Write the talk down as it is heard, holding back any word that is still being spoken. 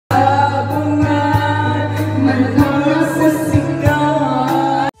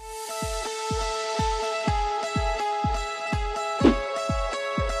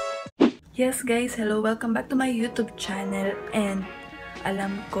Yes guys, hello! Welcome back to my YouTube channel. And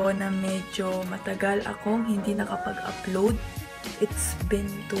alam ko na medyo matagal akong hindi nakapag-upload. It's been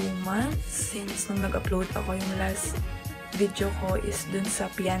 2 months since nung nag-upload ako. Yung last video ko is dun sa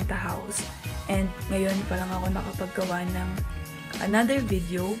Pianta House. And ngayon pa lang ako nakapaggawa ng another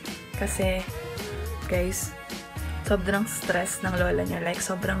video. Kasi guys, sobrang stress ng lola niya. Like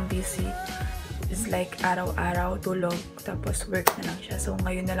sobrang busy. It's like araw-araw tulog, tapos work na lang siya. So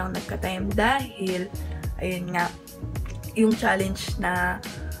ngayon na lang nagka-time dahil, ayun nga, yung challenge na,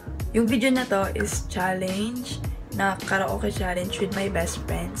 yung video na to is challenge na karaoke challenge with my best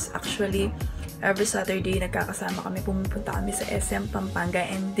friends. Actually, every Saturday nagkakasama kami, pumupunta kami sa SM Pampanga,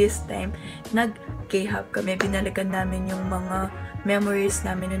 and this time, nag-K-hub kami. Binalikan namin yung mga memories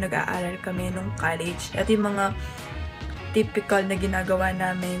namin nung nag-aaral kami nung college. At yung mga typical na ginagawa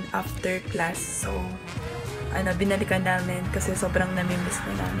namin after class. So, binalikan namin kasi sobrang namimiss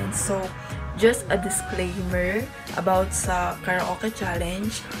na namin. So, just a disclaimer about sa karaoke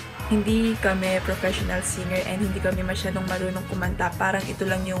challenge. Hindi kami professional singer and hindi kami masyadong marunong kumanta. Parang ito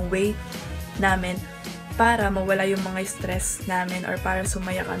lang yung way namin para mawala yung mga stress namin or para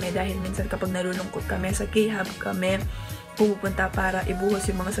sumaya kami. Dahil minsan kapag nalulungkot kami, sa K-hub kami pumupunta para ibuhos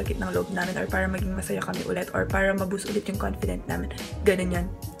yung mga sakit ng loob namin or para maging masaya kami ulit or para maboost ulit yung confident namin. Ganun yan.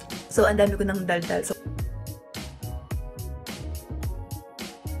 So, ang dami ko ng daldal. So,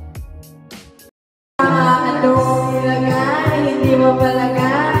 anong ilagay, hindi mo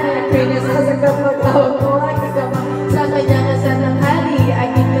palagay. Pinas ka sa kapag-awag mo, sa kanya ka sa nanghali,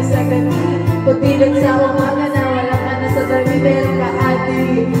 agit ka sa gabi. Pagbilag sa umaga na wala ka na sa dami, meron ka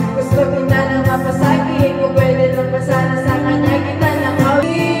adi. Gusto kita na mapasagi, kung pwede lang pasana sa kanya kita na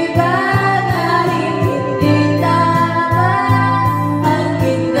kawin. Bagay, hindi tama ang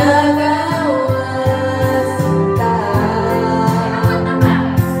ginagawa sinta.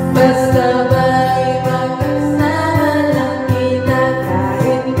 Basta may magkasama lang kita,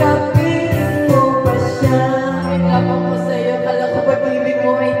 kahit kapiling mo pa siya. Pinabang ko sa'yo, kala ko pag-ibig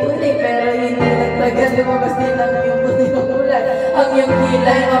mo ay tunay, pero hindi nagtagal, lumabas din ang iyong puti ng kulay. Ang iyong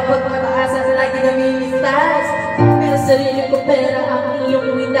kilay, mapagmataas at lagi namilistas. Pero sarili ko pera ang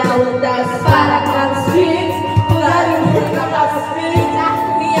iyong winawandas. Para kang strings, magaling mo ka pa-spring.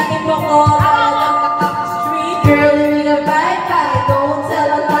 Niyakin mo ko, talagang nakaka-street. Girl, hindi na bye-bye, don't tell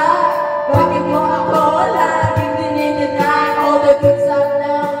a lie. Bakit mo ako laging dinideny? All the good stuff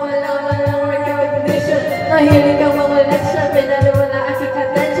na walang recognition. Mahilig